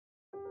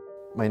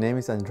My name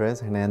is Andres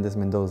Hernandez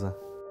Mendoza.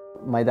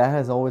 My dad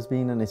has always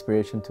been an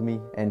inspiration to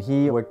me, and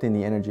he worked in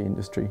the energy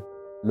industry.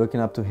 Looking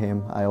up to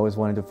him, I always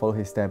wanted to follow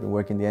his step and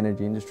work in the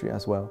energy industry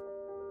as well.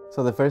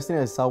 So the first thing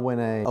I saw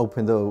when I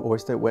opened the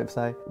Ørsted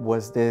website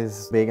was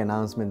this big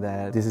announcement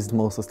that this is the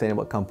most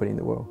sustainable company in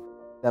the world.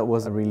 That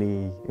was a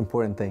really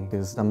important thing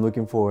because I'm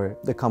looking for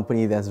the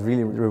company that's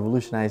really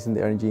revolutionizing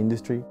the energy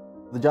industry.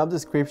 The job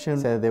description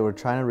said they were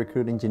trying to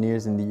recruit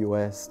engineers in the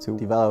US to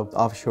develop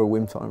offshore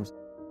wind farms.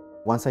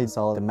 Once I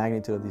saw the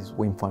magnitude of these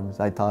wind farms,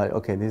 I thought,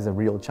 okay, this is a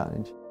real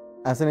challenge.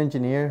 As an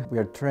engineer, we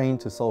are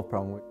trained to solve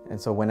problems. And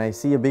so when I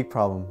see a big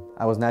problem,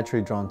 I was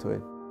naturally drawn to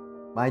it.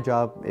 My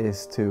job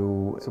is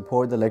to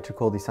support the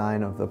electrical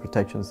design of the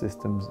protection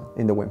systems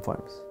in the wind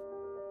farms.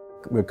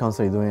 We're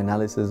constantly doing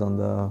analysis on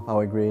the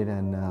power grid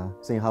and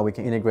seeing how we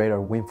can integrate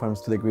our wind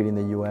farms to the grid in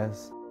the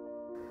US.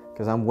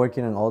 Because I'm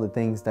working on all the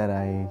things that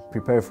I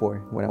prepared for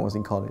when I was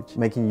in college.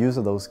 Making use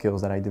of those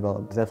skills that I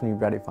developed is definitely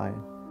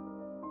gratifying.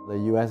 The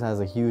US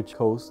has a huge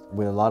coast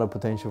with a lot of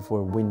potential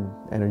for wind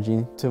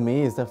energy. To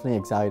me, it's definitely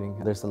exciting.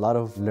 There's a lot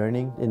of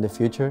learning in the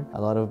future,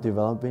 a lot of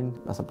developing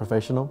as a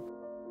professional.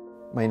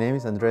 My name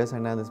is Andres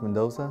Hernandez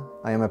Mendoza.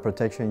 I am a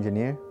protection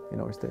engineer in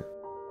Ørsted.